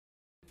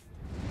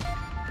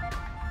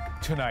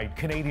Tonight,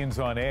 Canadians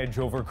on edge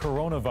over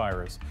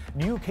coronavirus.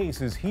 New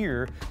cases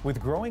here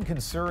with growing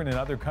concern in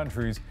other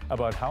countries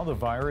about how the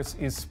virus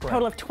is spread. A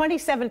total of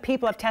 27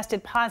 people have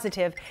tested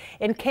positive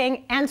in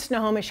King and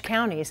Snohomish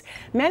counties.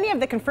 Many of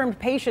the confirmed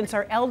patients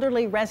are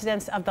elderly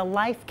residents of the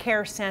Life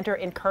Care Center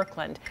in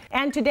Kirkland.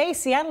 And today,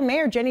 Seattle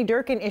Mayor Jenny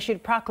Durkan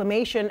issued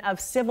proclamation of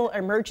civil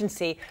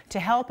emergency to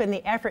help in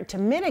the effort to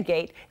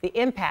mitigate the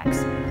impacts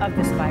of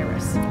this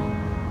virus.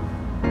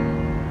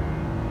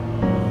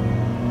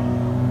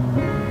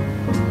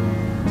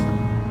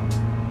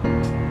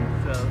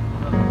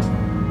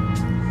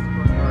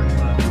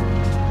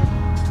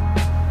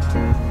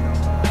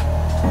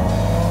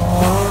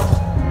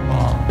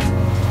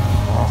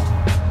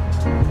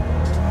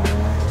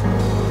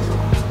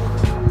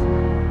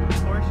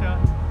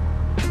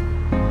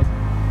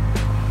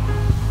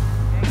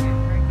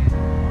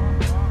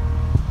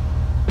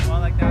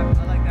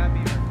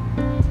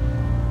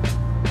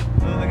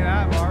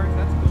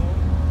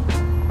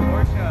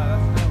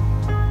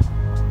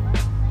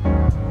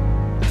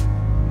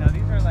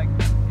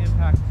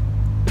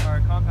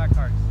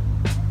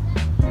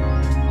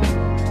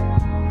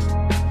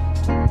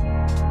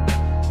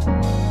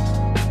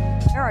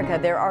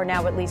 There are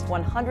now at least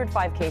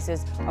 105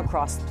 cases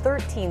across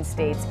 13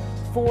 states.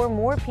 4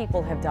 more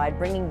people have died,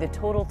 bringing the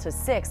total to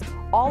 6,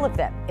 all of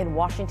them in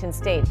Washington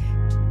state.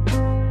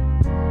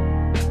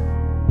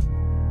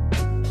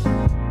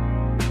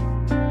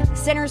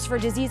 Centers for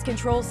Disease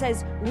Control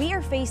says we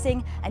are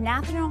facing a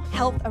national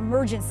health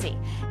emergency.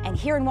 And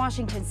here in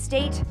Washington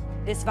state,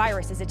 this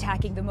virus is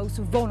attacking the most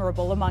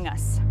vulnerable among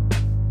us.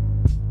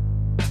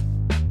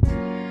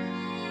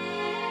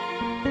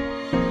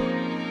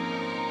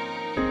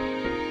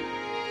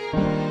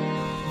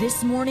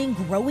 This morning,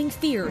 growing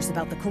fears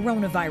about the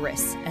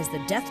coronavirus as the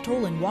death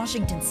toll in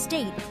Washington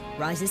state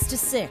rises to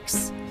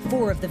 6.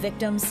 4 of the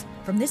victims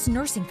from this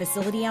nursing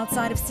facility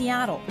outside of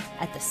Seattle,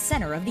 at the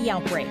center of the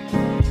outbreak.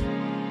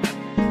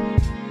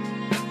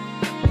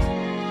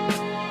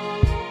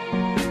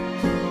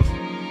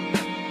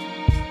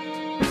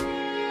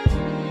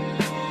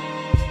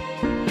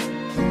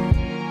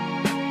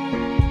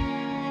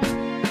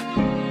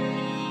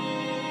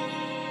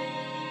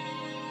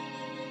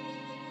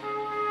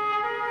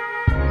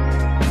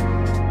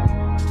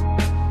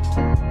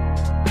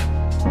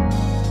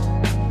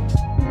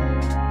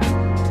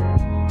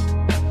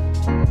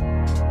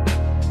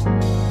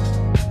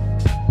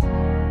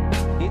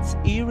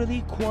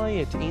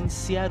 Quiet in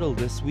Seattle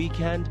this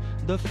weekend,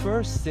 the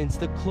first since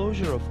the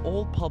closure of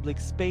all public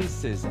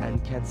spaces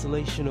and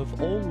cancellation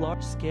of all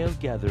large-scale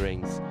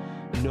gatherings.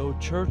 No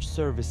church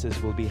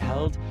services will be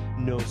held,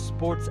 no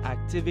sports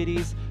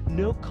activities,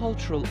 no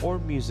cultural or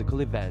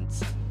musical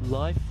events.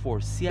 Life for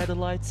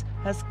Seattleites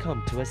has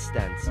come to a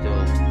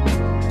standstill.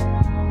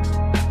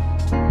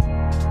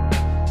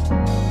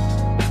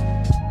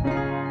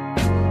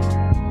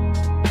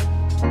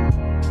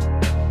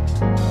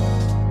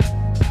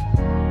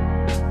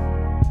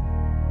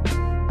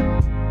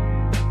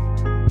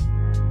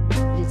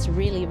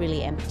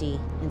 Really empty,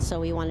 and so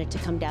we wanted to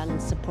come down and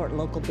support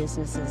local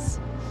businesses.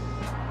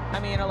 I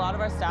mean, a lot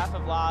of our staff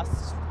have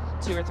lost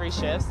 2 or 3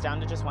 shifts down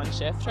to just 1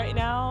 shift right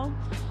now,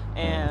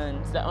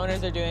 and the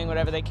owners are doing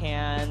whatever they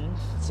can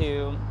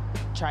to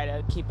try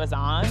to keep us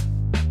on.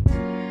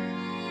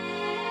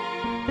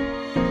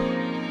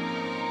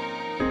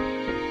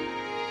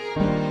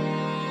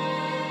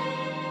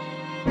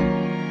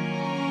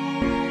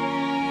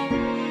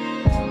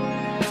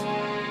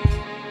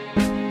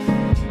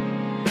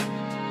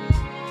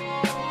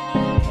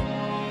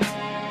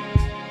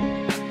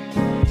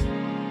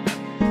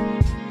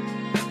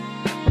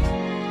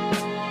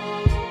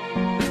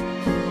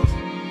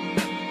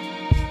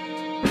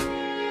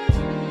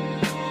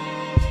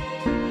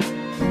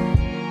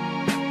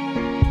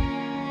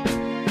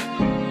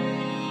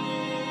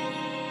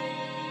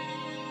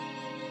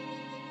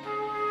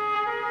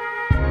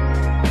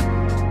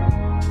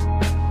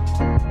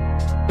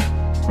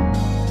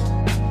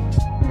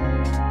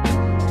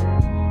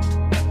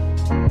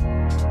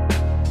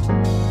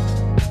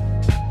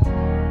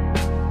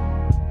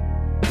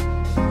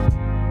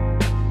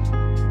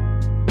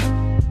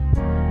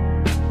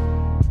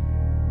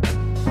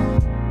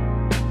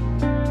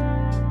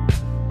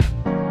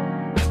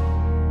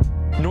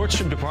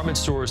 Department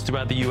stores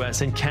throughout the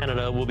U.S. and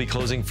Canada will be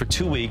closing for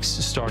 2 weeks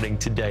starting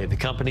today. The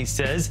company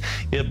says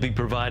it'll be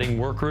providing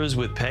workers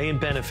with pay and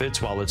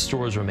benefits while its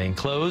stores remain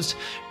closed.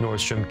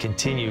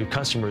 Nordstrom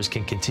customers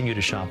can continue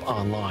to shop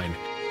online.